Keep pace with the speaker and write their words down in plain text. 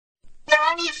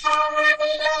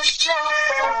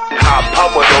High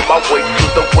powered on my way to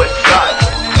the west side.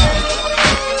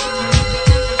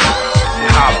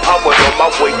 High powered on my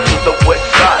way to the west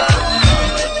side.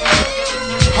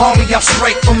 Homie, I'm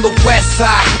straight from the west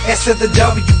side, S to the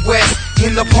WS.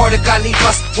 In the part of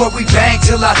Galifas, where we bang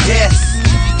till our deaths.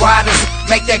 Riders,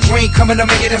 make that green, coming to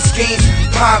make it them schemes.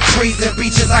 Palm trees and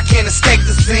beaches, I can't escape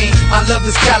the scene. I love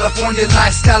this California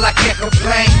lifestyle, I can't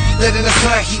complain. Letting the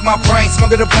sun heat my brain,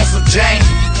 smoking the bones of Jane.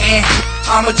 And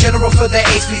I'm a general for the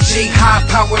HPG, high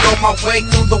powered on my way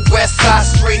through the west side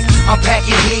streets. I'm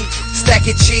packing heat,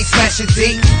 stacking cheese, smashing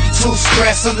deep. Two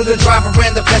straps under the driver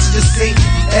and the passenger seat.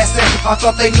 SM, I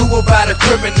thought they knew about a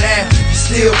criminal.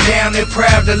 Still down and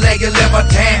proud to lay your level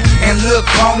down. And look,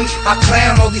 homie, I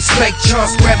clown all these fake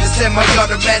chunks. Grab this in my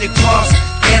automatic pumps,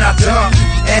 and I dump.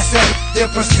 SM, then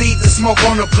proceed to smoke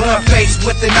on the blunt. Faced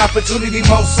with an opportunity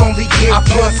most only give. I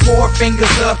put 4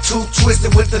 fingers up, 2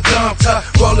 twisted with the thumb tuck.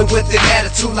 Rolling with an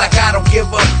attitude like I don't give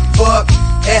a fuck.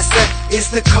 SM,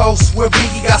 it's the coast where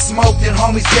Biggie got smoked. And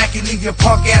homies jacking, leave your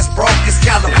punk ass broke. It's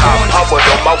California. High powered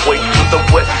on my way to the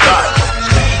west side.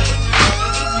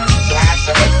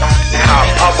 High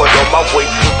powered on my way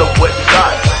to the west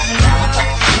side.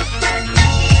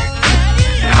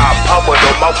 High powered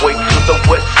on my way to the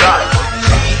west side.